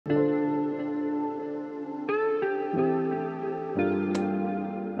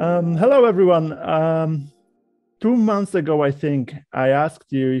Hello, everyone. 2 months ago, I think, I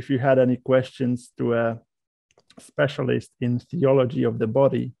asked you if you had any questions to a specialist in theology of the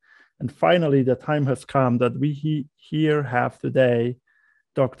body. And finally, the time has come that we here have today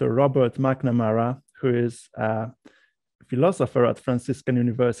Dr. Robert McNamara, who is a philosopher at Franciscan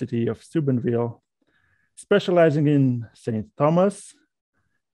University of Steubenville, specializing in St. Thomas,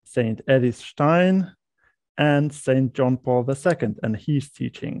 St. Edith Stein, and St. John Paul II and his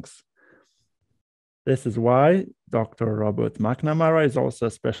teachings. This is why Dr. Robert McNamara is also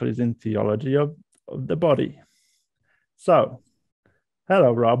a specialist in theology of the body. So,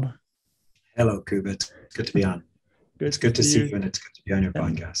 hello, Rob. Hello, Kuba. It's good to be on. It's good to see you, and it's good to be on your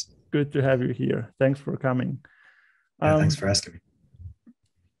podcast. Good to have you here. Thanks for coming. Thanks for asking me.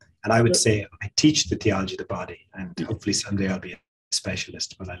 And I would say I teach the theology of the body, and hopefully someday I'll be a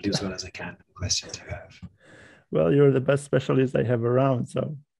specialist, but I'll do as well as I can with the questions you have. Well, you're the best specialist I have around,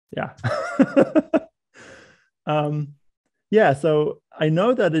 so yeah. So I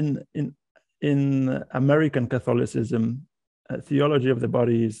know that in American Catholicism, theology of the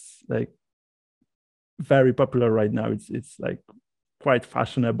body is like very popular right now. It's like quite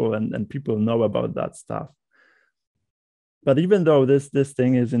fashionable, and people know about that stuff. But even though this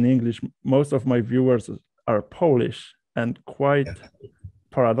thing is in English, most of my viewers are Polish, and quite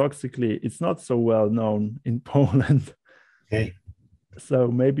paradoxically, it's not so well known in Poland. Okay. So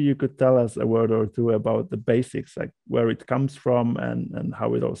maybe you could tell us a word or two about the basics, like where it comes from and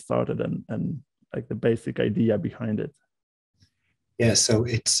how it all started, and like the basic idea behind it. Yeah, so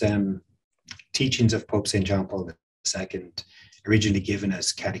it's teachings of Pope St. John Paul II, originally given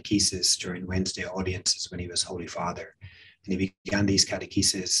as catechesis during Wednesday audiences when he was Holy Father. And he began these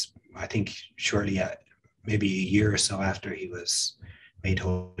catechesis, I think, shortly maybe a year or so after he was made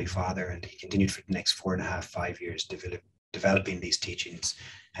Holy Father, and he continued for the next 4.5-5 years developing these teachings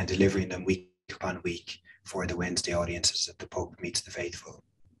and delivering them week upon week for the Wednesday audiences that the Pope meets the faithful.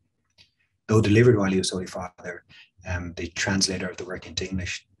 Though delivered while he was Holy Father, the translator of the work into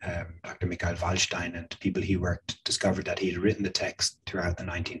English, Dr. Michael Wallstein, and people he worked discovered that he had written the text throughout the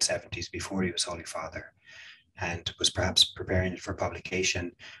 1970s before he was Holy Father, and was perhaps preparing it for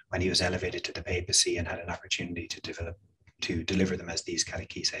publication when he was elevated to the papacy and had an opportunity to deliver them as these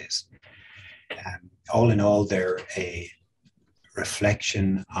catecheses. All in all, they're a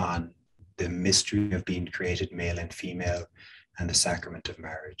reflection on the mystery of being created male and female and the sacrament of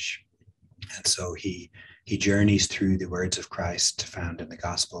marriage. And so he journeys through the words of Christ found in the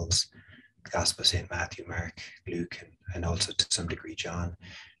Gospels, the Gospel of St. Matthew, Mark, Luke, and also to some degree John.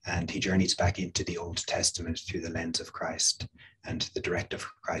 And he journeys back into the Old Testament through the lens of Christ and the directive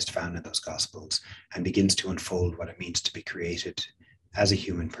of Christ found in those Gospels, and begins to unfold what it means to be created as a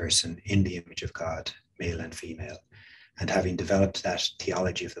human person in the image of God, male and female. And having developed that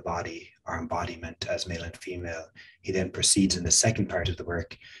theology of the body, or embodiment as male and female, he then proceeds in the second part of the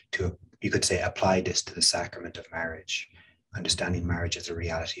work to, you could say, apply this to the sacrament of marriage, understanding marriage as a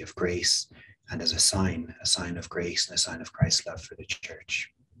reality of grace and as a sign of grace and a sign of Christ's love for the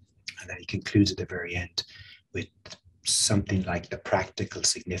church. And then he concludes at the very end with something like the practical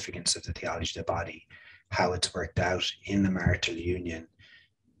significance of the theology of the body, how it's worked out in the marital union,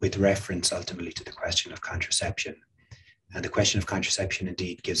 with reference ultimately to the question of contraception. And the question of contraception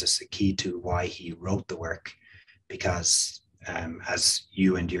indeed gives us the key to why he wrote the work, because as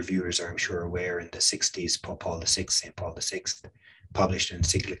you and your viewers are, I'm sure, aware, in the 60s, Pope Paul VI, St. Paul VI, published an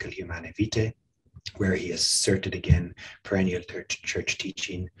encyclical Humanae Vitae, where he asserted again perennial church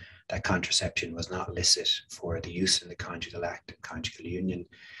teaching that contraception was not licit for the use in the conjugal act and conjugal union.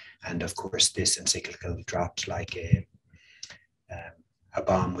 And of course, this encyclical dropped like a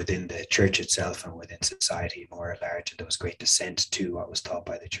bomb within the church itself and within society more at large. And there was great dissent to what was taught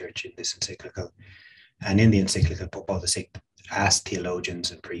by the church in this encyclical. And in the encyclical, Pope Paul VI asked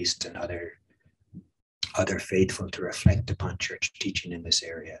theologians and priests and other faithful to reflect upon church teaching in this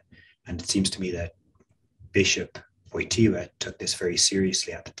area. And it seems to me that Bishop Wojtyła took this very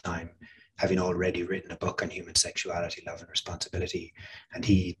seriously at the time, having already written a book on human sexuality, love, and responsibility. And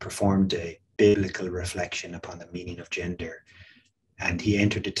he performed a biblical reflection upon the meaning of gender. And he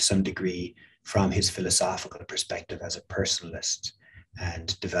entered it to some degree from his philosophical perspective as a personalist,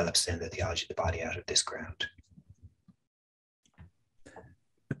 and develops then the theology of the body out of this ground.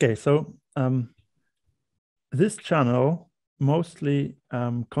 Okay, so this channel mostly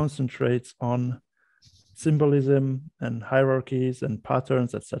concentrates on symbolism and hierarchies and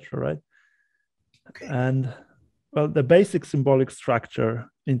patterns, etc., right? Okay. And well, in the basic symbolic structure,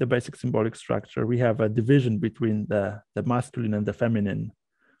 we have a division between the masculine and the feminine,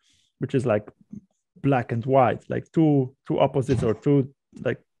 which is like black and white, like two opposites or two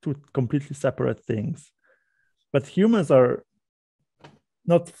like two completely separate things. But humans are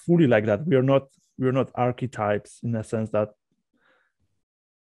not fully like that. We're not archetypes in a sense that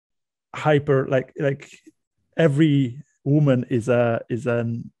like every woman is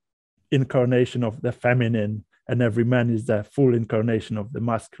an incarnation of the feminine, and every man is the full incarnation of the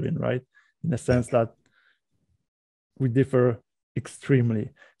masculine, right? In a sense that we differ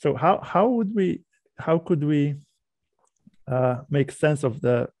extremely. So how could we make sense of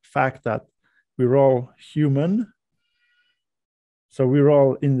the fact that we're all human? So we're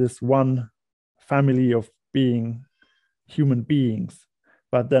all in this one family of being human beings,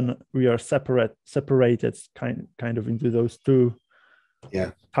 but then we are separated kind of into those two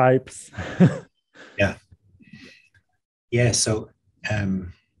types. So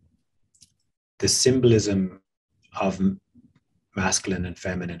the symbolism of masculine and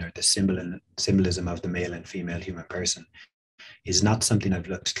feminine, or the symbolism of the male and female human person, is not something I've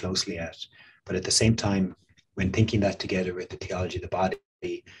looked closely at. But at the same time, when thinking that together with the theology of the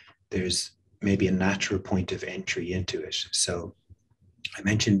body, there's maybe a natural point of entry into it. So I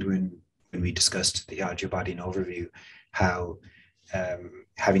mentioned when we discussed the theology of body in overview, how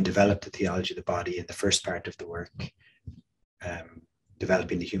having developed the theology of the body in the first part of the work,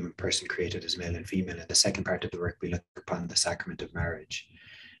 developing the human person created as male and female, in the second part of the work, we look upon the sacrament of marriage.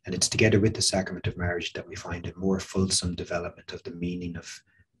 And it's together with the sacrament of marriage that we find a more fulsome development of the meaning of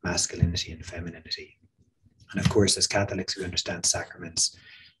masculinity and femininity. And of course, as Catholics, we understand sacraments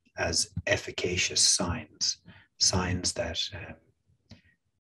as efficacious signs that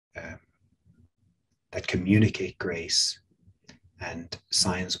that communicate grace, and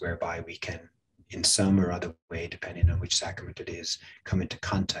signs whereby we can, in some or other way, depending on which sacrament it is, come into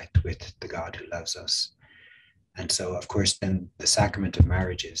contact with the God who loves us. And so, of course, then the sacrament of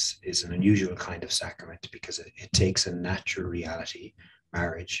marriage is an unusual kind of sacrament, because it takes a natural reality,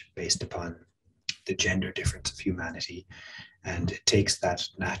 marriage, based upon the gender difference of humanity, and it takes that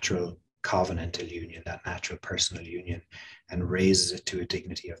natural covenantal union, that natural personal union, and raises it to a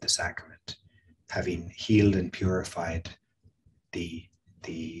dignity of the sacrament. Having healed and purified the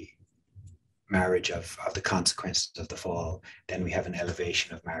marriage of the consequences of the fall, then we have an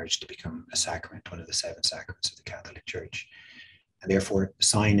elevation of marriage to become a sacrament, one of the 7 sacraments of the Catholic Church. And therefore,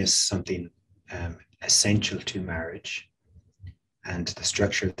 sign is something essential to marriage, and the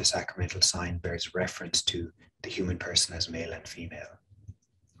structure of the sacramental sign bears reference to the human person as male and female.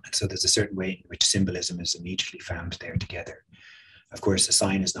 And so there's a certain way in which symbolism is immediately found there together. Of course, a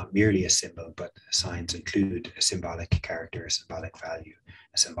sign is not merely a symbol, but signs include a symbolic character, a symbolic value,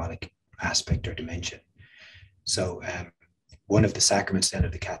 a symbolic aspect or dimension. So one of the sacraments then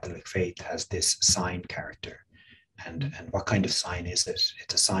of the Catholic faith has this sign character. And what kind of sign is it?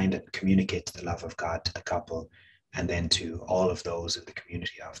 It's a sign that communicates the love of God to the couple, and then to all of those in the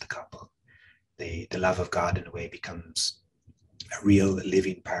community of the couple. The love of God, in a way, becomes a real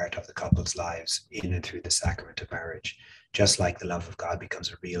living part of the couple's lives in and through the sacrament of marriage, just like the love of God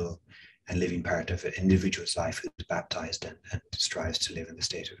becomes a real and living part of an individual's life who's baptized and strives to live in the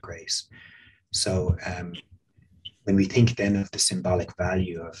state of grace. So when we think then of the symbolic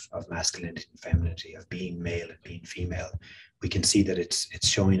value of masculinity and femininity, of being male and being female, we can see that it's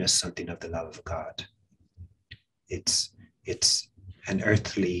showing us something of the love of God. It's an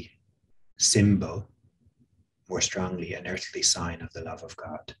earthly symbol, more strongly an earthly sign of the love of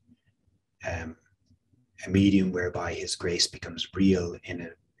God, a medium whereby his grace becomes real in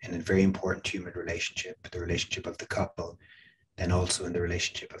a very important human relationship, the relationship of the couple, then also in the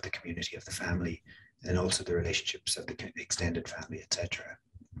relationship of the community of the family, and also the relationships of the extended family, etc.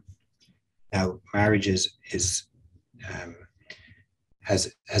 Now, marriage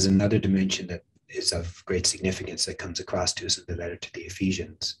has another dimension that is of great significance that comes across to us in the letter to the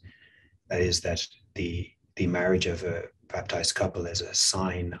Ephesians. That is that the marriage of a baptized couple is a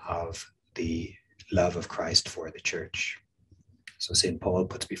sign of the love of Christ for the church. So St. Paul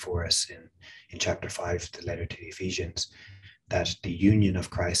puts before us in chapter 5, the letter to the Ephesians, that the union of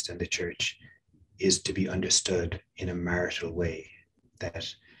Christ and the church is to be understood in a marital way, that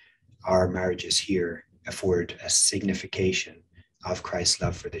our marriages here afford a signification of Christ's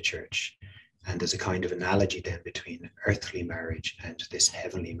love for the church. And there's a kind of analogy then between earthly marriage and this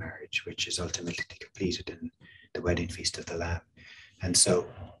heavenly marriage, which is ultimately completed in the wedding feast of the Lamb. And so,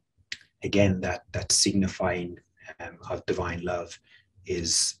 again, that signifying of divine love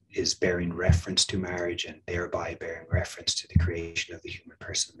is bearing reference to marriage, and thereby bearing reference to the creation of the human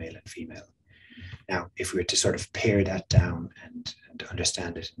person, male and female. Now, if we were to sort of pare that down and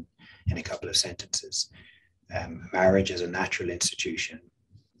understand it in a couple of sentences, marriage as a natural institution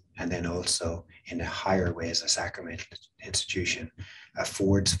and then also in a higher way as a sacramental institution,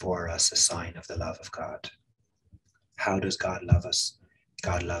 affords for us a sign of the love of God. How does God love us?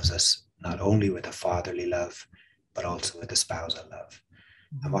 God loves us not only with a fatherly love, but also with a spousal love.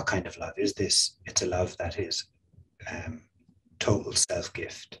 And what kind of love is this? It's a love that is total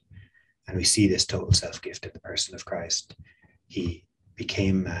self-gift. And we see this total self-gift in the person of Christ. He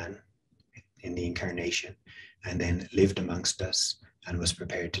became man in the incarnation and then lived amongst us and was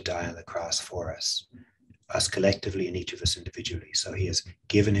prepared to die on the cross for us collectively and each of us individually. So he has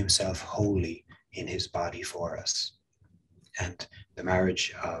given himself wholly in his body for us. And the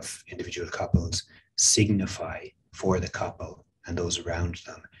marriage of individual couples signify for the couple and those around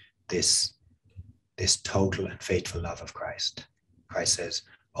them this total and faithful love of Christ. Christ says,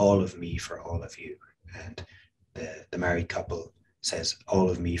 all of me for all of you. And the married couple says, all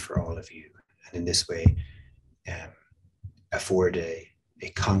of me for all of you. And in this way, afford a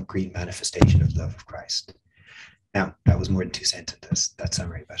concrete manifestation of the love of Christ. Now, that was more than 2 sentences, that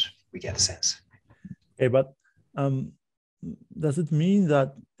summary, but we get a sense. Okay, but does it mean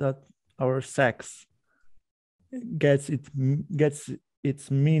that our sex gets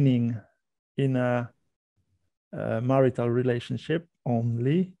its meaning in a marital relationship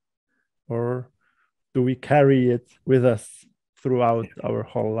only, or do we carry it with us throughout our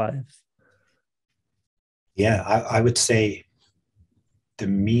whole lives? Yeah, I would say the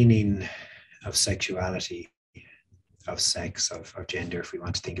meaning of sexuality, of sex, of gender, if we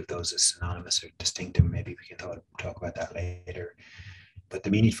want to think of those as synonymous or distinctive, maybe we can talk about that later. But the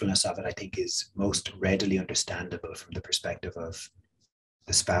meaningfulness of it, I think, is most readily understandable from the perspective of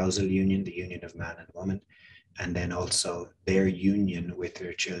the spousal union, the union of man and woman, and then also their union with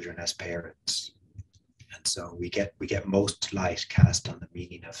their children as parents. And so we get most light cast on the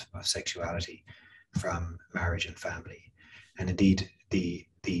meaning of sexuality from marriage and family. And indeed, the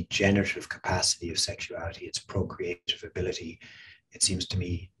generative capacity of sexuality, its procreative ability, it seems to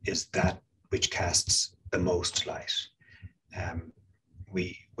me, is that which casts the most light. And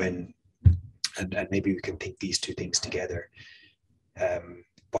maybe we can think these two things together.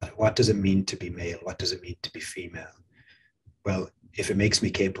 What does it mean to be male? What does it mean to be female? Well, if it makes me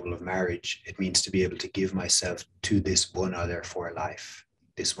capable of marriage, it means to be able to give myself to this one other for life,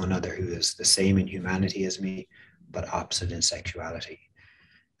 this one other who is the same in humanity as me, but opposite in sexuality.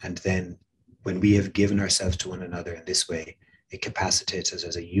 And then when we have given ourselves to one another in this way, it capacitates us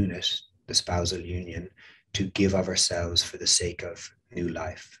as a unit, the spousal union, to give of ourselves for the sake of new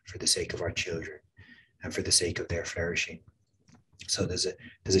life, for the sake of our children, and for the sake of their flourishing. So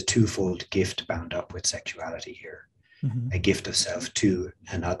there's a twofold gift bound up with sexuality here. Mm-hmm. A gift of self to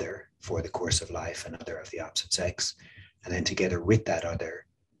another for the course of life, another of the opposite sex, and then together with that other,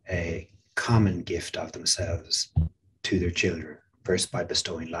 a common gift of themselves to their children, first by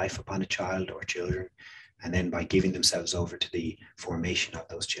bestowing life upon a child or children, and then by giving themselves over to the formation of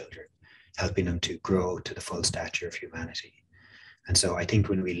those children, helping them to grow to the full stature of humanity. And so I think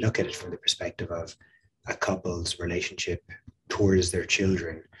when we look at it from the perspective of a couple's relationship towards their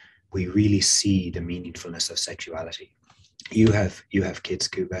children, we really see the meaningfulness of sexuality. You have kids,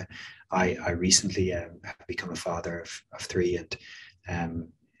 Kuba. I recently have become a father of 3, and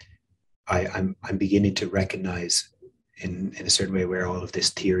I'm beginning to recognize in a certain way where all of this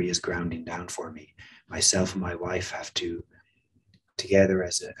theory is grounding down for me. Myself and my wife have to, together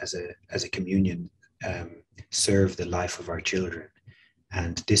as a communion, serve the life of our children,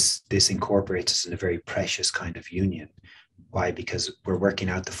 and this incorporates us in a very precious kind of union. Why? Because we're working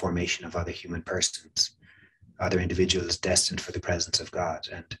out the formation of other human persons, other individuals destined for the presence of God.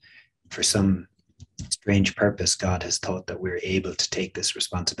 And for some strange purpose, God has thought that we're able to take this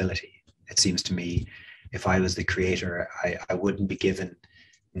responsibility. It seems to me, if I was the creator, I wouldn't be given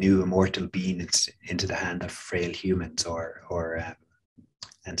new immortal beings into the hand of frail humans,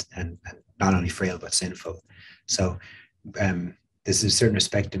 and not only frail but sinful. So there's a certain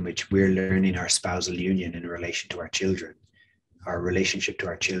respect in which we're learning our spousal union in relation to our children. Our relationship to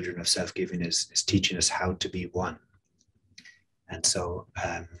our children of self-giving is teaching us how to be one. And so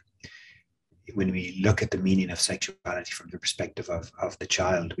when we look at the meaning of sexuality from the perspective of the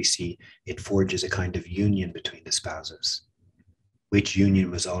child, we see it forges a kind of union between the spouses, which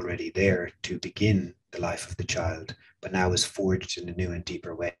union was already there to begin the life of the child, but now is forged in a new and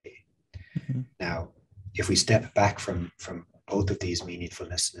deeper way. Mm-hmm. Now, if we step back from both of these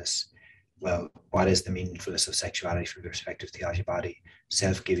meaningfulnesses, well, what is the meaningfulness of sexuality from the perspective of theology body?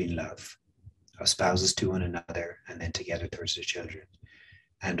 Self-giving love of spouses to one another and then together towards their children.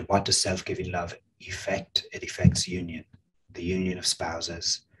 And what does self-giving love effect? It effects union, the union of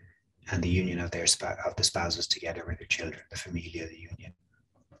spouses and the union of the spouses together with their children, the familia, the union.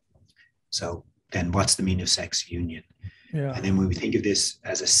 So then what's the meaning of sex union? Yeah. And then when we think of this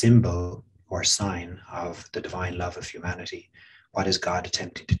as a symbol or sign of the divine love of humanity, what is God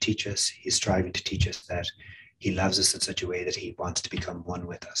attempting to teach us? He's striving to teach us that he loves us in such a way that he wants to become one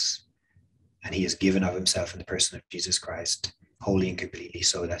with us. And he has given of himself in the person of Jesus Christ, wholly and completely,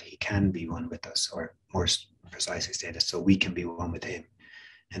 so that he can be one with us, or more precisely stated, so we can be one with him.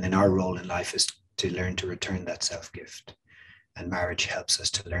 And then our role in life is to learn to return that self-gift. And marriage helps us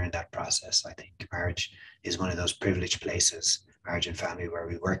to learn that process. I think marriage is one of those privileged places, marriage and family, where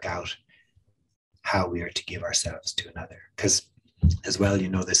we work out how we are to give ourselves to another. Because as well, you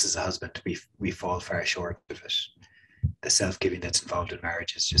know, this as a husband, we fall far short of it. The self-giving that's involved in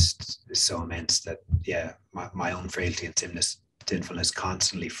marriage is so immense that, yeah, my own frailty and sinfulness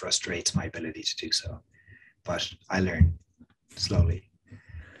constantly frustrates my ability to do so. But I learn slowly.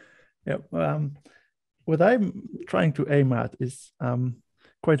 Yeah. What I'm trying to aim at is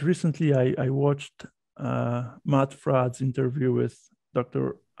quite recently I watched Matt Fradd's interview with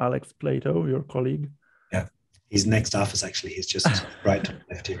Dr. Alex Plato, your colleague. Yeah, he's next office actually. He's just right to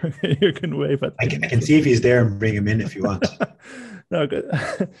the left here. You can wave at him. I can see if he's there and bring him in if you want. No,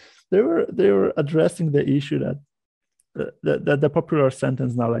 they were addressing the issue that the popular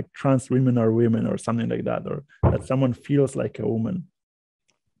sentence now, like trans women are women or something like that, or that someone feels like a woman.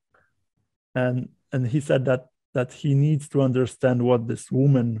 And he said that he needs to understand what this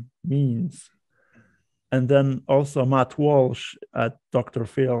woman means. And then also Matt Walsh at Dr.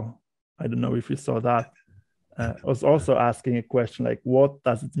 Phil, I don't know if you saw that, was also asking a question like, what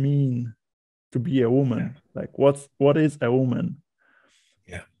does it mean to be a woman? Like, what is a woman?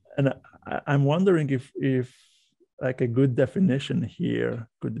 Yeah. And I'm wondering if like a good definition here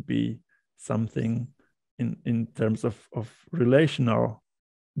could be something in terms of relational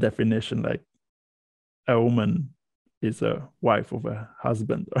definition, like a woman is a wife of a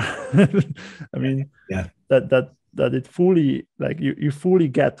husband. I mean, yeah. that it fully, like you fully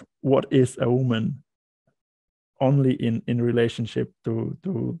get what is a woman only in relationship to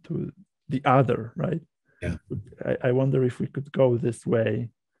the other, right? Yeah. I wonder if we could go this way.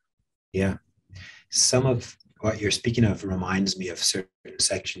 Yeah. Some of what you're speaking of reminds me of certain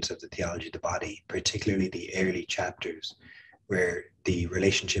sections of the theology of the body, particularly the early chapters, where the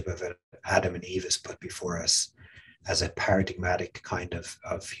relationship of Adam and Eve is put before us as a paradigmatic kind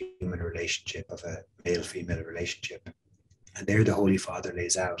of human relationship, of a male-female relationship. And there the Holy Father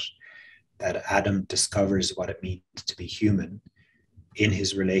lays out that Adam discovers what it means to be human in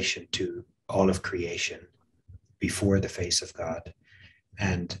his relation to all of creation before the face of God.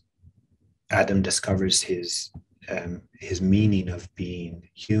 And Adam discovers his meaning of being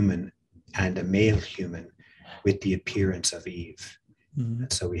human and a male human with the appearance of Eve. Mm-hmm.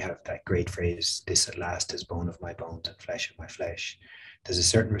 And so we have that great phrase, this at last is bone of my bones and flesh of my flesh. There's a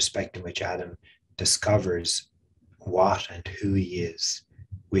certain respect in which Adam discovers what and who he is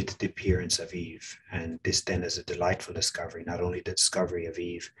with the appearance of Eve. And this then is a delightful discovery, not only the discovery of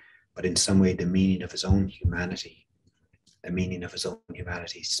Eve, but in some way the meaning of his own humanity,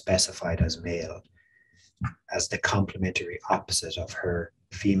 specified as male, as the complementary opposite of her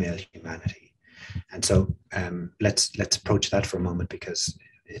female humanity. And so let's approach that for a moment, because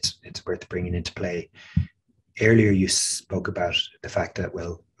it's worth bringing into play. Earlier you spoke about the fact that,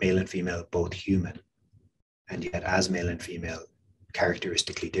 well, male and female both human, and yet as male and female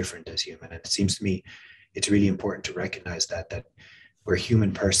characteristically different as human. And it seems to me it's really important to recognize that we're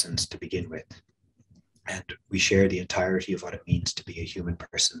human persons to begin with, and we share the entirety of what it means to be a human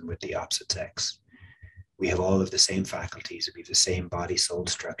person with the opposite sex. We have all of the same faculties, we have the same body soul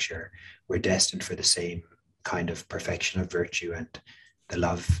structure, we're destined for the same kind of perfection of virtue and the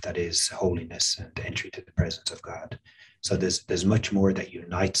love that is holiness and entry to the presence of God. So there's much more that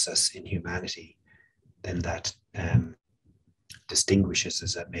unites us in humanity than that distinguishes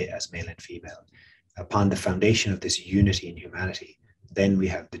us as male and female. Upon the foundation of this unity in humanity, then we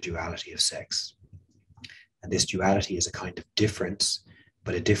have the duality of sex. And this duality is a kind of difference,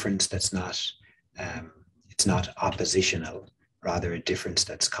 but a difference that's not, it's not oppositional, rather a difference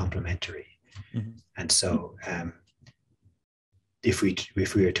that's complementary. Mm-hmm. And so if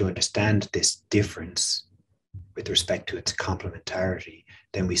we are to understand this difference with respect to its complementarity,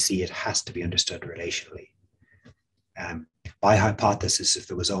 then we see it has to be understood relationally. By hypothesis, if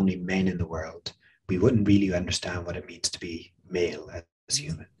there was only men in the world, we wouldn't really understand what it means to be male as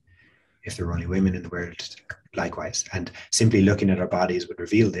human. If there were only women in the world, likewise. And simply looking at our bodies would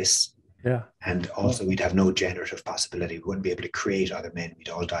reveal this. Yeah. And also we'd have no generative possibility. We wouldn't be able to create other men. We'd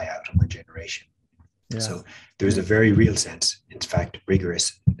all die out in one generation. Yeah. So there's a very real sense, in fact,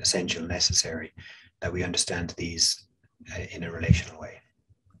 rigorous, essential, necessary, that we understand these in a relational way.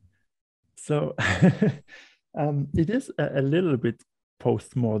 So it is a little bit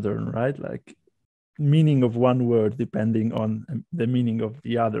postmodern, right? Like meaning of one word depending on the meaning of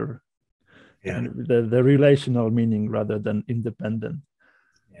the other, Yeah. and the relational meaning rather than independent.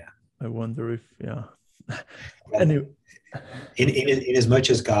 Yeah. I wonder if, yeah. Well, Anyway. in as much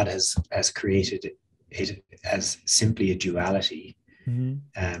as God has created it as simply a duality,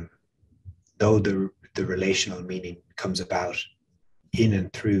 though the relational meaning comes about in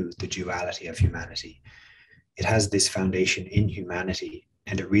and through the duality of humanity, it has this foundation in humanity,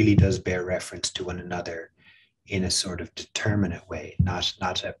 and it really does bear reference to one another in a sort of determinate way,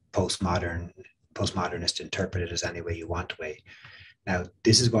 not a postmodernist interpret it as any way you want way. Now,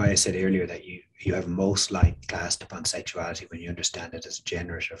 this is why I said earlier that you have most light cast upon sexuality when you understand it as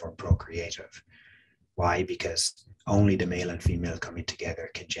generative or procreative. Why? Because only the male and female coming together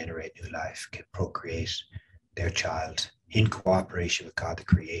can generate new life, can procreate their child in cooperation with God the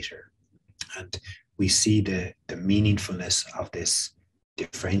Creator. And we see the meaningfulness of this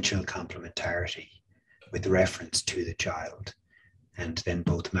differential complementarity with reference to the child. And then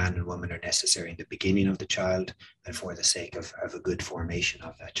both man and woman are necessary in the beginning of the child and for the sake of a good formation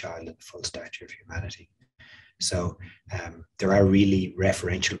of that child in the full stature of humanity. So there are really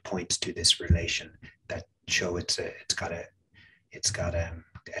referential points to this relation that show it's got a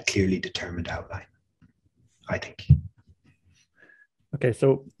clearly determined outline, I think. Okay,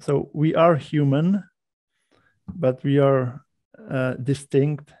 so we are human, but we are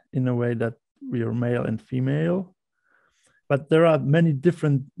distinct in a way that we are male and female. But there are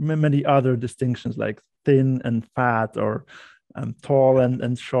many other distinctions, like thin and fat, or tall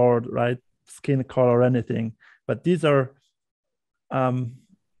and short, right? Skin color, anything. But these are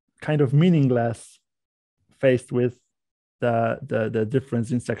kind of meaningless faced with the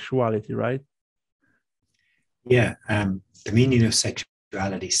difference in sexuality, right? Yeah, the meaning of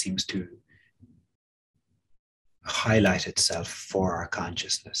sexuality seems to highlight itself for our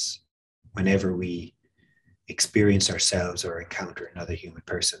consciousness whenever we experience ourselves or encounter another human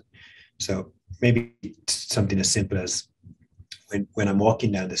person. So maybe something as simple as when I'm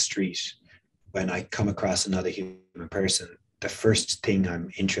walking down the street, when I come across another human person, the first thing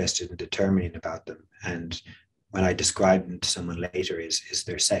I'm interested in determining about them, and when I describe them to someone later, is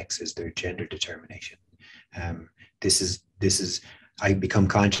their sex, is their gender determination. This is I become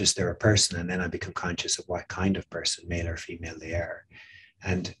conscious they're a person, and then I become conscious of what kind of person, male or female, they are.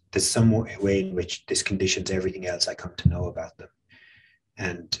 And there's some way in which this conditions everything else I come to know about them.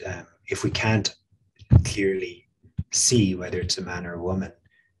 And if we can't clearly see whether it's a man or a woman,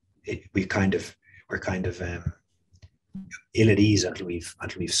 we're kind of ill at ease until we've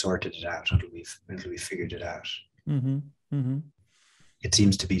sorted it out, until we've figured it out. Mm-hmm. Mm-hmm. It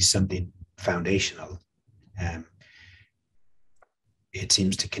seems to be something foundational. It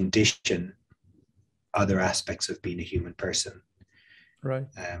seems to condition other aspects of being a human person. Right.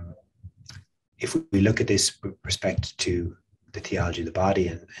 If we look at this with respect to the theology of the body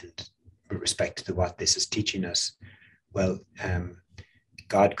and with respect to what this is teaching us, well,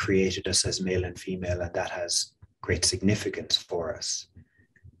 God created us as male and female, and that has great significance for us.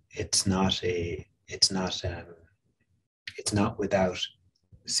 It's not without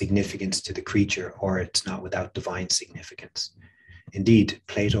significance to the creature, or it's not without divine significance. Indeed,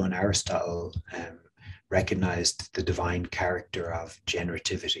 Plato and Aristotle recognized the divine character of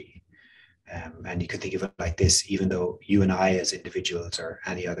generativity. And you can think of it like this: even though you and I as individuals or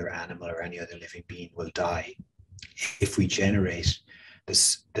any other animal or any other living being will die, if we generate, the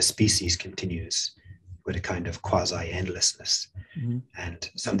species continues with a kind of quasi-endlessness. Mm-hmm. And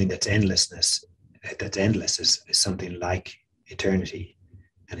something that's endless is something like eternity,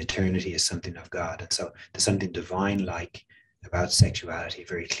 and eternity is something of God. And so there's something divine-like about sexuality,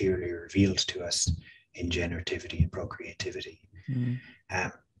 very clearly revealed to us in generativity and procreativity. Mm-hmm.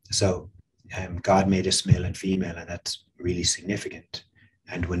 God made us male and female, and that's really significant.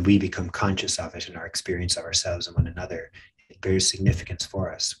 And when we become conscious of it in our experience of ourselves and one another, it bears significance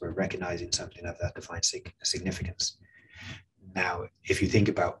for us. We're recognizing something of that divine significance. Now, if you think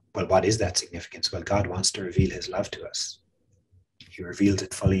about, well, what is that significance? Well, God wants to reveal his love to us. He revealed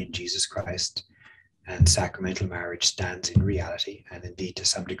it fully in Jesus Christ, and sacramental marriage stands in reality, and indeed to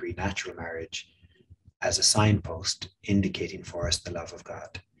some degree natural marriage, as a signpost indicating for us the love of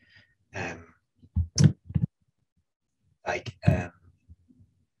God.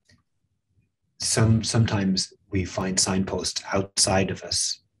 Sometimes we find signposts outside of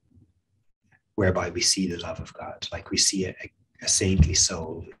us whereby we see the love of God, like we see a saintly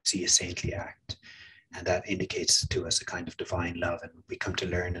soul, we see a saintly act, and that indicates to us a kind of divine love, and we come to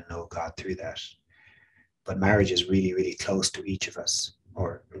learn and know God through that. But marriage is really, really close to each of us.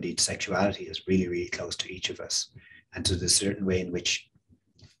 or indeed sexuality, is really, really close to each of us. And so there's a certain way in which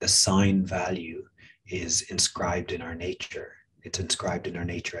the sign value is inscribed in our nature. It's inscribed in our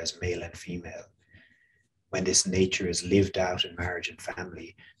nature as male and female. When this nature is lived out in marriage and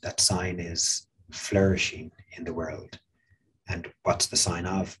family, that sign is flourishing in the world. And what's the sign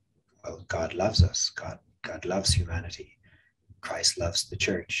of? Well, God loves us. God loves humanity. Christ loves the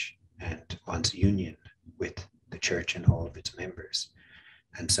church and wants union with the church and all of its members.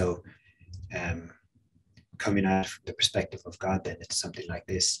 And so coming at it from the perspective of God, then it's something like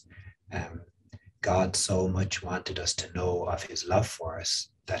this. God so much wanted us to know of his love for us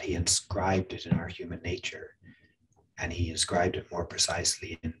that he inscribed it in our human nature. And he inscribed it more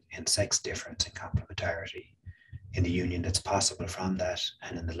precisely in sex difference and complementarity, in the union that's possible from that,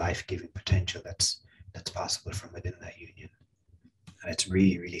 and in the life-giving potential that's possible from within that union. And it's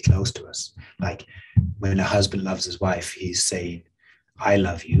really, really close to us. Like when a husband loves his wife, he's saying, I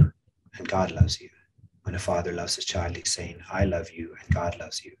love you and God loves you. When a father loves his child, he's saying, I love you and God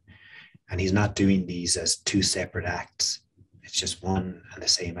loves you. And he's not doing these as two separate acts. It's just one and the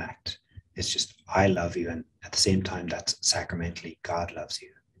same act. It's just, I love you. And at the same time, that's sacramentally, God loves you.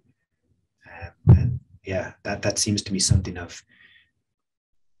 And yeah, that seems to me something of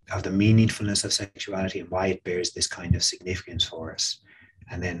the meaningfulness of sexuality and why it bears this kind of significance for us.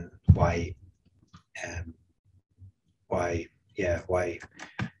 And then why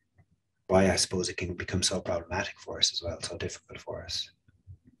I suppose it can become so problematic for us as well, so difficult for us.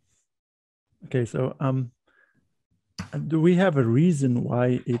 Okay, so do we have a reason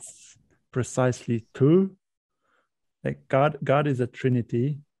why it's precisely two? Like God is a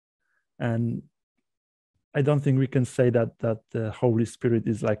Trinity, and I don't think we can say that the Holy Spirit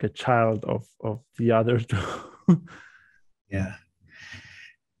is like a child of the other two. Yeah.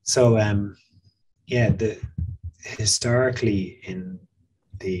 So historically in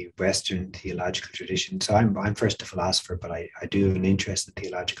the Western theological tradition, so I'm first a philosopher, but I do have an interest in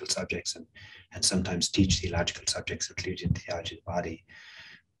theological subjects and sometimes teach theological subjects, including theology of the body.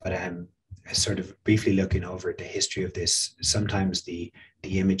 But sort of briefly looking over the history of this, sometimes the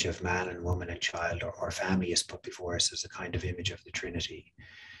image of man and woman and child or family is put before us as a kind of image of the Trinity.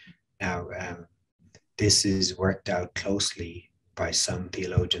 Now, this is worked out closely by some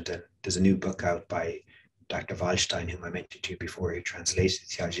theologians, and there's a new book out by Dr. Wallstein, whom I mentioned to you before, who translated the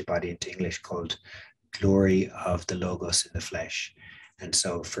theology of the body into English, called Glory of the Logos in the Flesh. And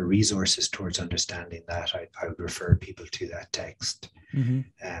so for resources towards understanding that, I would refer people to that text.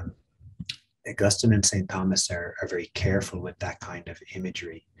 Mm-hmm. Augustine and St. Thomas are very careful with that kind of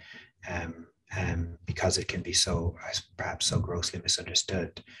imagery because it can be perhaps so grossly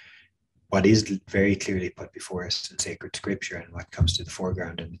misunderstood. What is very clearly put before us in sacred scripture and what comes to the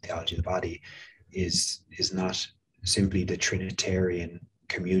foreground in the theology of the body is not simply the Trinitarian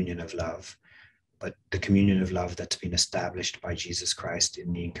communion of love, but the communion of love that's been established by Jesus Christ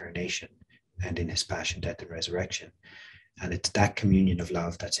in the incarnation and in his passion, death, and resurrection. And it's that communion of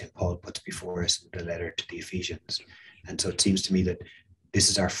love that St. Paul puts before us in the letter to the Ephesians. And so it seems to me that this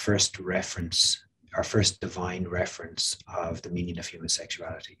is our first reference, our first divine reference of the meaning of human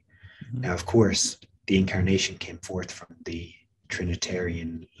sexuality. Mm-hmm. Now, of course, the incarnation came forth from the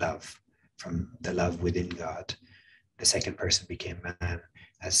Trinitarian love, from the love within God. The second person became man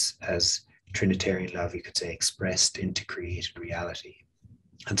as Trinitarian love, you could say, expressed into created reality.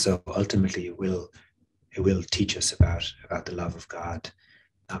 And so ultimately it will teach us about the love of God,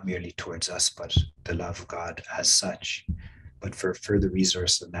 not merely towards us, but the love of God as such. But for further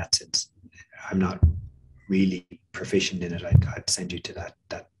resource in that sense, I'm not really proficient in it. I'd send you to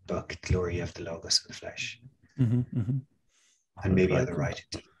that book, Glory of the Logos in the Flesh. Mm-hmm, mm-hmm. And maybe other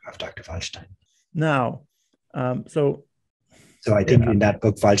writings of Dr. Wallstein. Now, so I think in that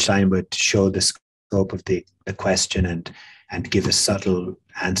book, Wallstein would show the scope of the question and give a subtle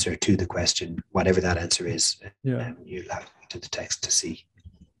answer to the question, whatever that answer is. Yeah. You'll have to the text to see.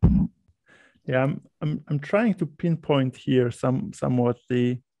 Yeah, I'm trying to pinpoint here somewhat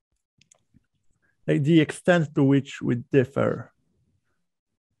the extent to which we differ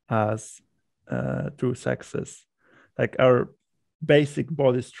as two sexes. Like our basic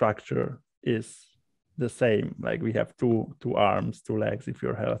body structure is the same. Like we have two arms, 2 legs if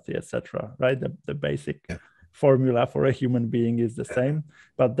you're healthy, etc. Right? The basic formula for a human being is the same,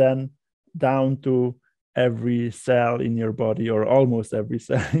 but then down to every cell in your body, or almost every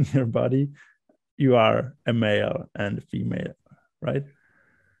cell in your body, you are a male and female, right?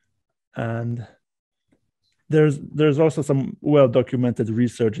 And there's also some well-documented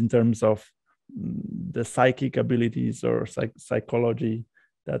research in terms of the psychic abilities or psychology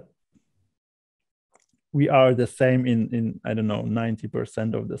that we are the same in I don't know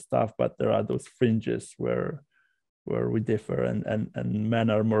 90% of the stuff, but there are those fringes where we differ, and men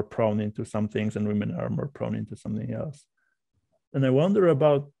are more prone into some things and women are more prone into something else. And I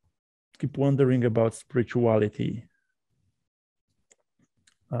keep wondering about spirituality,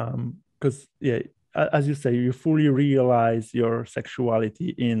 because as you say, you fully realize your sexuality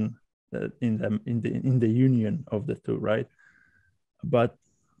in the union of the two, right? But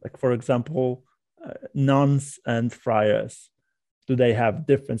like, for example, nuns and friars, do they have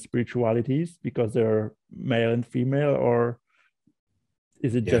different spiritualities because they're male and female, or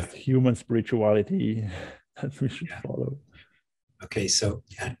is it just human spirituality that we should follow? Okay, so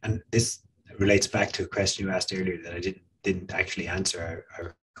and this relates back to a question you asked earlier that I didn't actually answer. I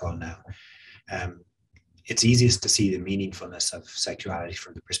recall now. It's easiest to see the meaningfulness of sexuality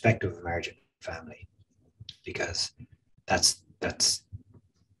from the perspective of marriage and family, because that's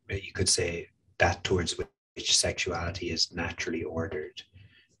you could say that towards which sexuality is naturally ordered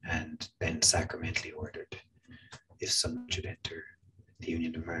and then sacramentally ordered, if someone should enter the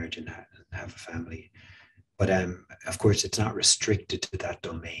union of marriage and have a family. But of course, it's not restricted to that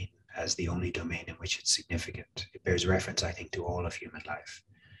domain as the only domain in which it's significant. It bears reference, I think, to all of human life.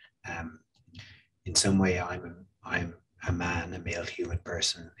 In some way, I'm a man, a male human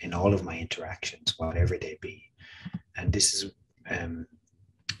person in all of my interactions, whatever they be. And this is,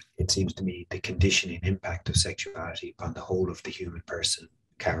 it seems to me, the conditioning impact of sexuality upon the whole of the human person,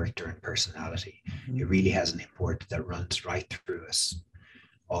 character and personality. Mm-hmm. It really has an import that runs right through us,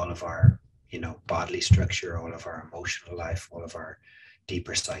 all of our, bodily structure, all of our emotional life, all of our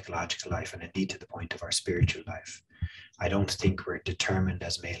deeper psychological life, and indeed to the point of our spiritual life. I don't think we're determined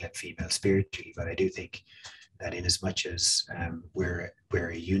as male and female spiritually, but I do think that in as much as we're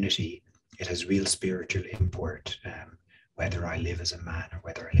a unity, it has real spiritual import, whether I live as a man or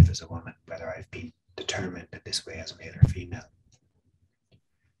whether I live as a woman, whether I've been determined in this way as male or female.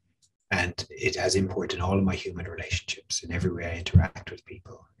 And it has import in all of my human relationships, in every way I interact with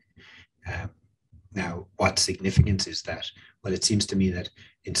people. Now, what significance is that? Well, it seems to me that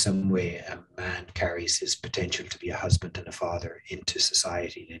in some way a man carries his potential to be a husband and a father into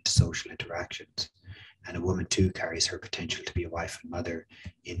society and into social interactions. And a woman too carries her potential to be a wife and mother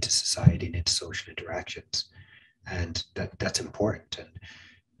into society and into social interactions. And that's important. And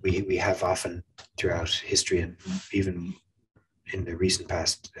we have often throughout history and even in the recent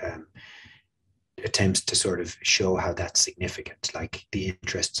past attempts to sort of show how that's significant. Like the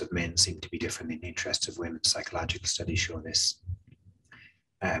interests of men seem to be different than the interests of women. Psychological studies show this.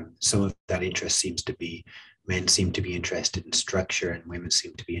 Some of that interest seems to be, men seem to be interested in structure and women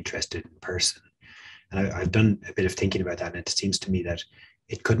seem to be interested in person. And I've done a bit of thinking about that, and it seems to me that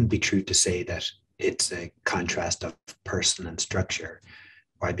it couldn't be true to say that it's a contrast of person and structure.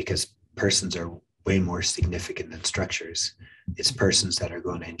 Why? Because persons are way more significant than structures. It's persons that are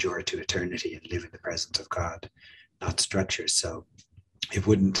going to endure to eternity and live in the presence of God, not structures. So it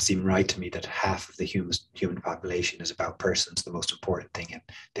wouldn't seem right to me that half of the human population is about persons, the most important thing, and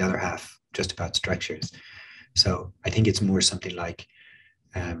the other half just about structures. So I think it's more something like,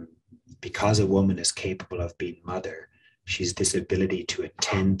 because a woman is capable of being mother, she's this ability to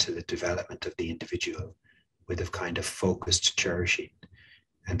attend to the development of the individual with a kind of focused cherishing,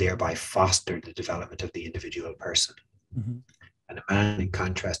 and thereby foster the development of the individual person. Mm-hmm. And a man, in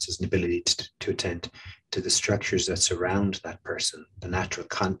contrast, has an ability to attend to the structures that surround that person, the natural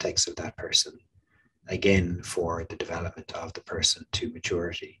context of that person, again, for the development of the person to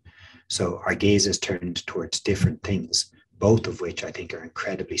maturity. So our gaze is turned towards different things, both of which I think are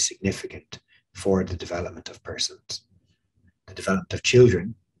incredibly significant for the development of persons. The development of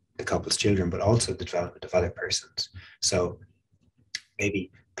children, the couple's children, but also the development of other persons. So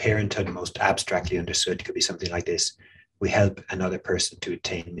maybe parenthood, most abstractly understood, could be something like this. We help another person to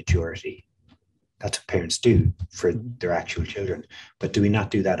attain maturity. That's what parents do for their actual children. But do we not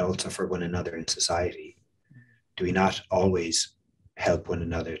do that also for one another in society? Do we not always help one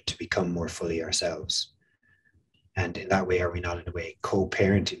another to become more fully ourselves? And in that way, are we not in a way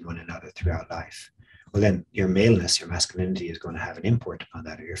co-parenting one another throughout life? Well, then your maleness, your masculinity is going to have an import upon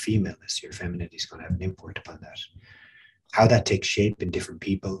that, or your femaleness, your femininity is going to have an import upon that. How that takes shape in different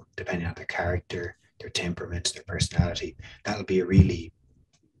people, depending on their character, their temperaments, their personality, that'll be a really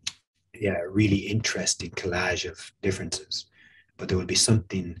interesting collage of differences. But there will be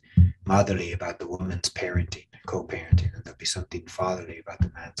something motherly about the woman's parenting, co-parenting, and there'll be something fatherly about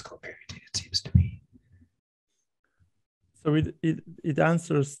the man's co-parenting, it seems to me. So it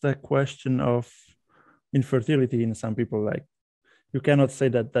answers the question of infertility in some people. Like, you cannot say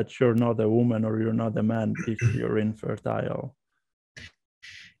that you're not a woman or you're not a man if you're infertile.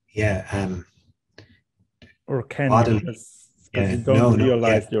 Yeah, Or can you? Bodily, Because you no, don't no,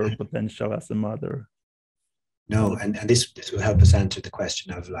 realize your potential as a mother. no, and this will help us answer the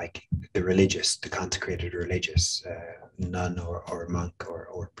question of like the religious, the consecrated religious, nun or monk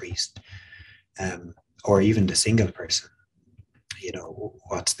or priest, or even the single person. You know,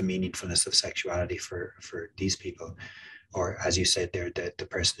 what's the meaningfulness of sexuality for these people? Or as you said there, the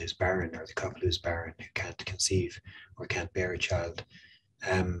person who's barren, or the couple who's barren, who can't conceive or can't bear a child.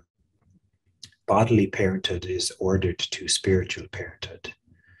 Bodily parenthood is ordered to spiritual parenthood.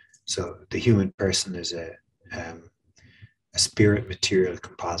 So the human person is a spirit material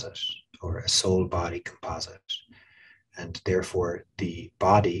composite, or a soul body composite. And therefore the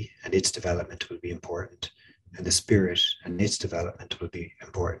body and its development will be important, and the spirit and its development will be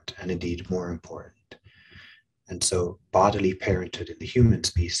important, and indeed more important. And so bodily parenthood in the human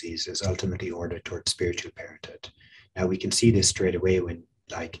species is ultimately ordered towards spiritual parenthood. Now we can see this straight away when,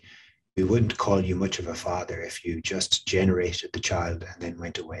 like, we wouldn't call you much of a father if you just generated the child and then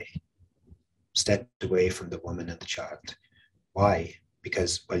went away, stepped away from the woman and the child. Why?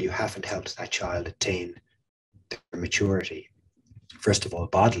 Because, well, you haven't helped that child attain their maturity, first of all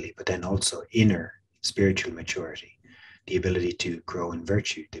bodily, but then also inner spiritual maturity, the ability to grow in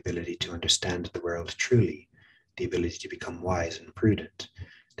virtue, the ability to understand the world truly, the ability to become wise and prudent.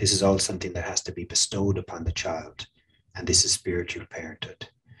 This is all something that has to be bestowed upon the child, and this is spiritual parenthood.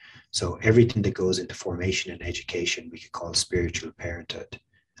 So everything that goes into formation and education we could call spiritual parenthood,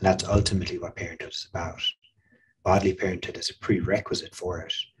 and that's ultimately what parenthood is about. Bodily parenthood is a prerequisite for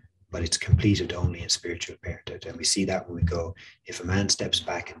it, but it's completed only in spiritual parenthood. And we see that when we go, if a man steps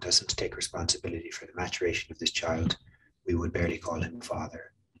back and doesn't take responsibility for the maturation of this child, we would barely call him a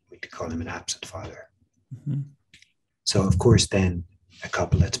father. We'd call him an absent father. Mm-hmm. So of course then a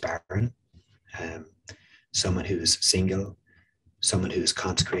couple that's barren, someone who is single, someone who has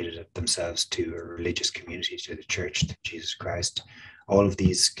consecrated themselves to a religious community, to the church, to Jesus Christ, all of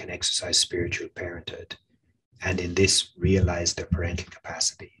these can exercise spiritual parenthood, and in this realize their parental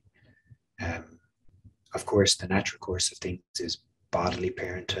capacity. Of course, the natural course of things is bodily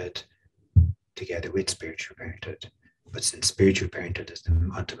parenthood together with spiritual parenthood. But since spiritual parenthood is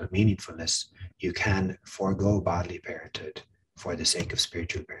the ultimate meaningfulness, you can forego bodily parenthood for the sake of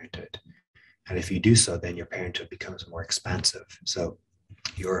spiritual parenthood. And if you do so, then your parenthood becomes more expansive. So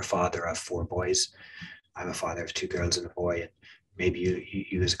you're a father of 4 boys. I'm a father of 2 girls and a boy. And maybe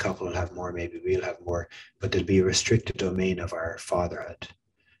you as a couple will have more, maybe we'll have more, but there'll be a restricted domain of our fatherhood.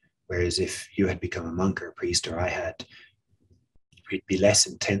 Whereas if you had become a monk or a priest, or I had, we'd be less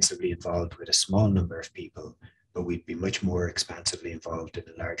intensively involved with a small number of people, but we'd be much more expansively involved in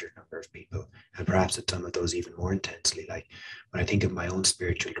a larger number of people. And perhaps at some of those even more intensely. Like when I think of my own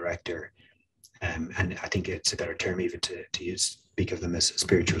spiritual director, and I think it's a better term even to speak of them as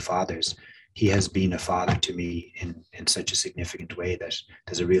spiritual fathers, he has been a father to me in such a significant way that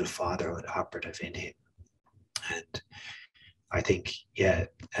there's a real fatherhood operative in him. And I think,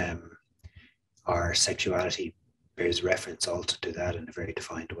 our sexuality bears reference also to that in a very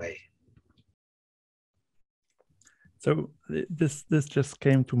defined way. So this just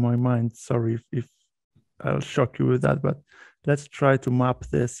came to my mind. Sorry if I'll shock you with that, but let's try to map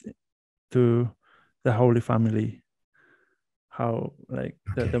this to the Holy Family. How, like,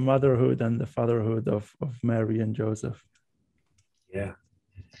 the motherhood and the fatherhood of Mary and Joseph.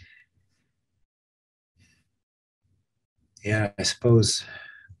 Yeah, I suppose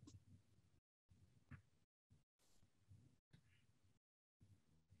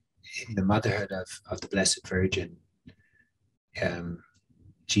in the motherhood of the Blessed Virgin,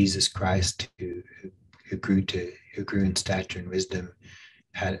 Jesus Christ, who grew in stature and wisdom,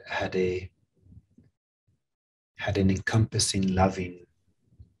 had an encompassing, loving,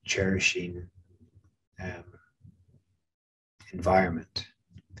 cherishing environment.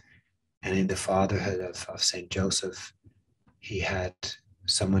 And in the fatherhood of Saint Joseph, he had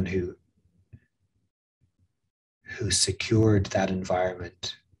someone who secured that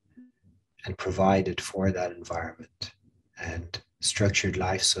environment and provided for that environment and structured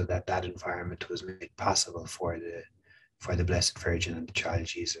life so that that environment was made possible for the Blessed Virgin and the child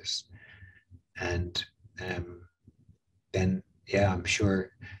Jesus. And then, I'm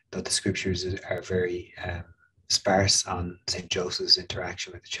sure that the scriptures are very sparse on St. Joseph's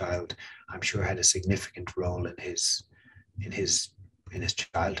interaction with the child, I'm sure had a significant role in his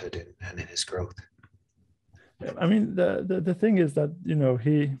childhood and in his growth. I mean, the thing is that,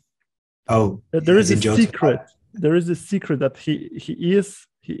 there is a secret. There is a secret that he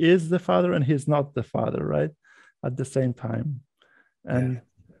is the father and he's not the father, right? At the same time, and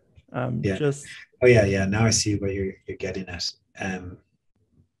just. Oh yeah. Now I see where you're getting at.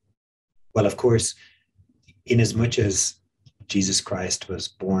 Well, of course, in as much as Jesus Christ was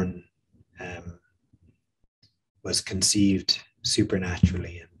born, was conceived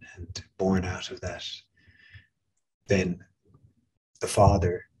supernaturally and born out of that, then the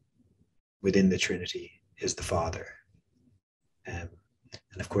Father within the Trinity is the Father. And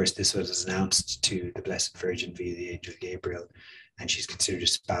of course, this was announced to the Blessed Virgin via the angel Gabriel, and she's considered a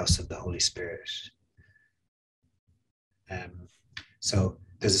spouse of the Holy Spirit. So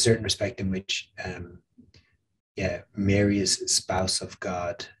there's a certain respect in which, Mary is spouse of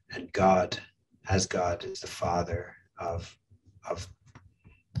God, and God, as God, is the Father of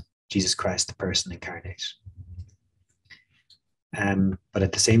Jesus Christ, the person incarnate. But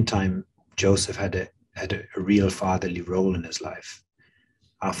at the same time, Joseph had a real fatherly role in his life,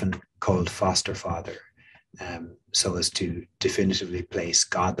 often called foster father, so as to definitively place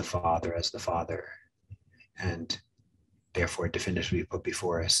God the Father as the Father, and therefore definitively put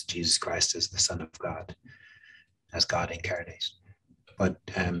before us Jesus Christ as the Son of God, as God incarnate. But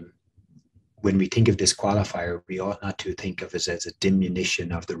when we think of this qualifier, we ought not to think of it as a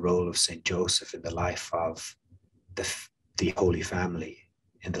diminution of the role of Saint Joseph in the life of the Holy Family,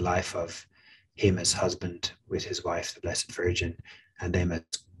 in the life of him as husband with his wife, the Blessed Virgin, and them as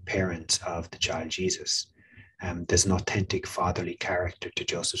parents of the child Jesus. There's an authentic fatherly character to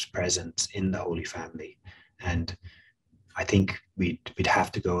Joseph's presence in the Holy Family. And I think we'd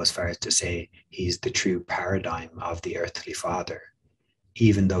have to go as far as to say he's the true paradigm of the earthly father,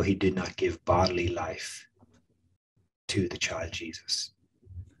 even though he did not give bodily life to the child Jesus,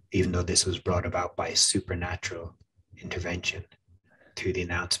 even though this was brought about by supernatural intervention through the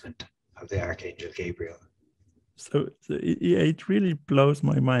announcement of the Archangel Gabriel. So it really blows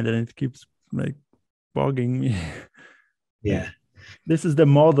my mind, and it keeps like bugging me. Yeah. This is the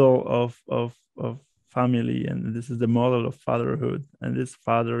model of family, and this is the model of fatherhood, and this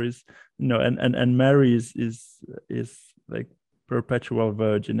father is, and Mary is like perpetual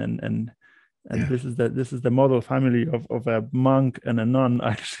virgin, and Yeah. this is the model family of a monk and a nun,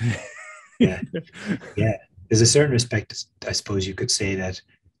 actually. Yeah. There's a certain respect, I suppose you could say, that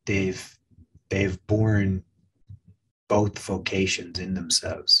they've borne both vocations in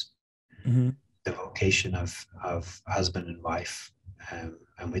themselves. Mm-hmm. The vocation of husband and wife, and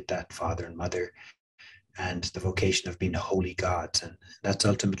with that father and mother, and the vocation of being holy gods. And that's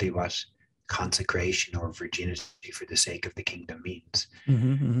ultimately what consecration or virginity for the sake of the kingdom means.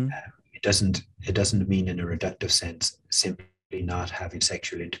 Mm-hmm, mm-hmm. It doesn't mean in a reductive sense simply not having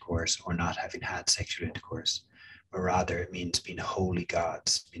sexual intercourse or not having had sexual intercourse, but rather it means being holy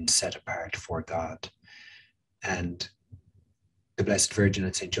gods, being set apart for God. And the Blessed Virgin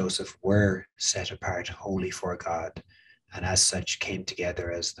and Saint Joseph were set apart wholly for God, and as such came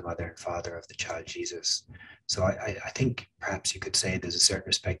together as the mother and father of the child Jesus. So I think perhaps you could say there's a certain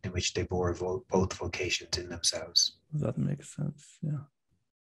respect in which they bore both vocations in themselves. That makes sense.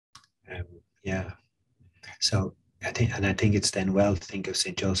 Yeah. So I think it's then well to think of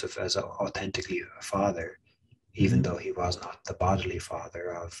Saint Joseph as authentically a father, even Mm-hmm. though he was not the bodily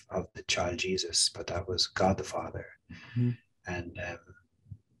father of the child Jesus, but that was God the Father. Mm-hmm. And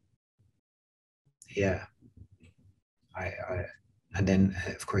and then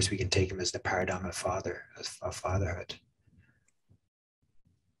of course we can take him as the paradigm of fatherhood.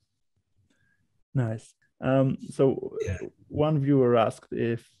 Nice. So one viewer asked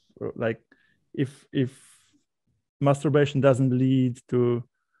if masturbation doesn't lead to,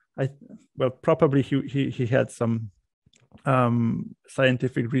 probably he had some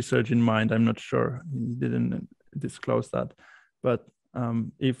scientific research in mind. I'm not sure. He didn't disclose that, but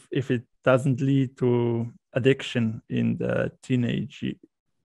if it doesn't lead to addiction in the teenage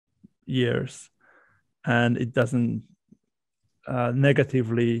years, and it doesn't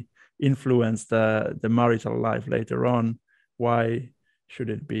negatively influence the marital life later on, why should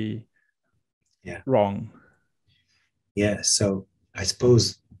it be wrong? Yeah, so I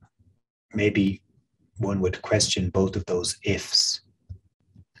suppose maybe one would question both of those ifs.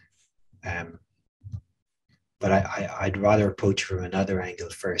 But I'd rather approach from another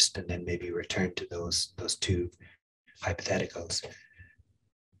angle first and then maybe return to those two hypotheticals.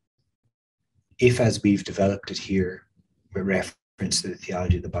 If, as we've developed it here, with reference to the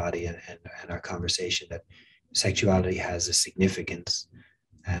theology of the body and our conversation, that sexuality has a significance,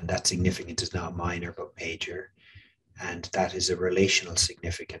 and that significance is not minor but major, and that is a relational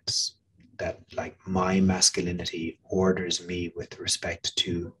significance, that like my masculinity orders me with respect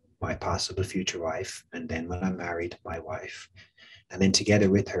to my possible future wife, and then when I'm married, my wife, and then together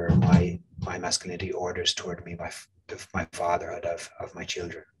with her, my masculinity orders toward me my fatherhood of my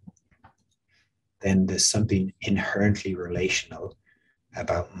children. Then there's something inherently relational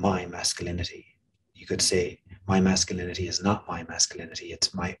about my masculinity. you could say, my masculinity is not my masculinity,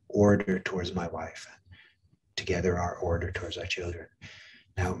 it's my order towards my wife, and together our order towards our children.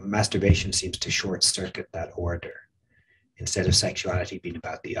 Now, masturbation seems to short circuit that order. Instead of sexuality being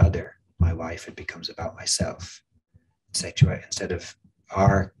about the other, my wife, it becomes about myself. Instead of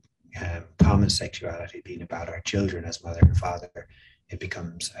our common sexuality being about our children as mother and father, it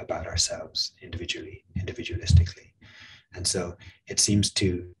becomes about ourselves individualistically. And so it seems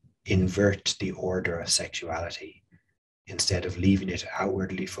to invert the order of sexuality. Instead of leaving it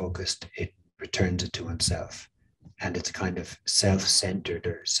outwardly focused, it returns it to oneself. And it's a kind of self-centered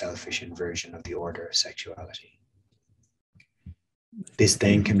or selfish inversion of the order of sexuality. This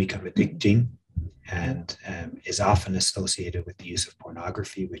then can become addicting and is often associated with the use of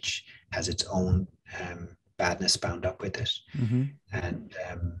pornography, which has its own badness bound up with it, and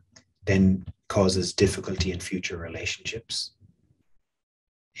then causes difficulty in future relationships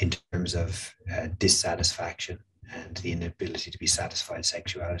in terms of dissatisfaction and the inability to be satisfied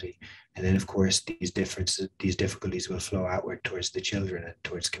sexuality. And then, of course, these difficulties will flow outward towards the children and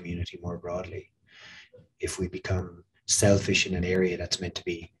towards community more broadly. If we become selfish in an area that's meant to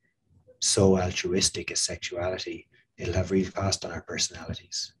be so altruistic as sexuality, it'll have real cost on our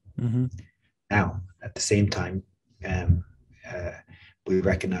personalities. Now, at the same time, we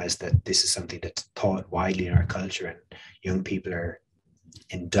recognize that this is something that's taught widely in our culture, and young people are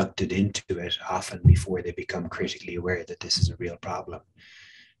inducted into it often before they become critically aware that this is a real problem.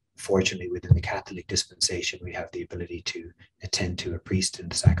 Fortunately, within the Catholic dispensation, we have the ability to attend to a priest in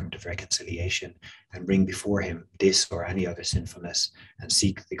the sacrament of reconciliation and bring before him this or any other sinfulness and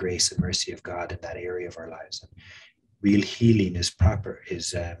seek the grace and mercy of God in that area of our lives. And real healing is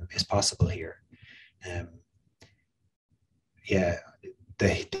possible here.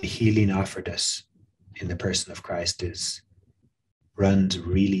 The healing offered us in the person of Christ runs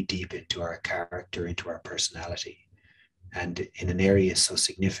really deep into our character, into our personality. And in an area so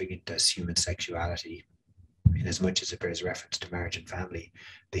significant as human sexuality, in as much as it bears reference to marriage and family,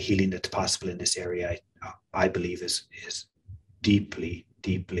 the healing that's possible in this area, I believe, is deeply,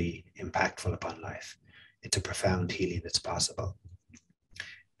 deeply impactful upon life. It's a profound healing that's possible.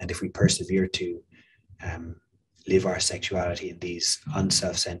 And if we persevere to live our sexuality in these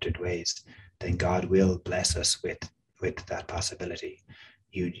unself-centered ways, then God will bless us with that possibility.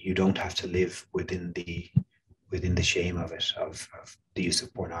 You don't have to live within the shame of it, of the use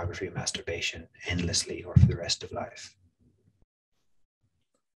of pornography and masturbation endlessly or for the rest of life.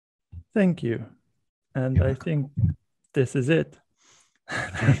 Thank you. And I think this is it.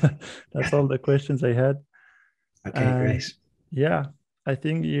 That's all the questions I had. Okay, great. Yeah, I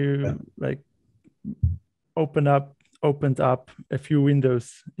think you opened up a few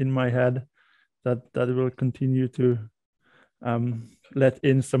windows in my head that will continue to let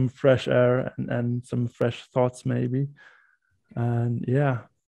in some fresh air and some fresh thoughts maybe. And yeah,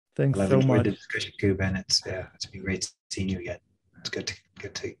 thanks so much. I've enjoyed the discussion too, Ben. It's been great seeing you again. It's good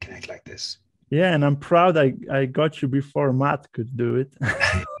to connect like this. Yeah, and I'm proud I got you before Matt could do it.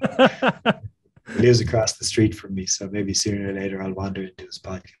 He lives across the street from me, so maybe sooner or later I'll wander into his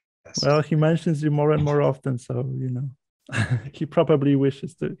podcast. Well, he mentions you more and more often, so he probably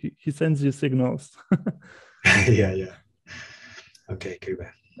wishes to. He sends you signals. Yeah. Okay,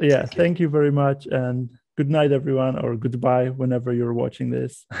 Kuba. Yeah, thank you very much, and good night, everyone, or goodbye whenever you're watching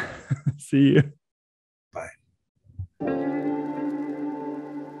this. See you.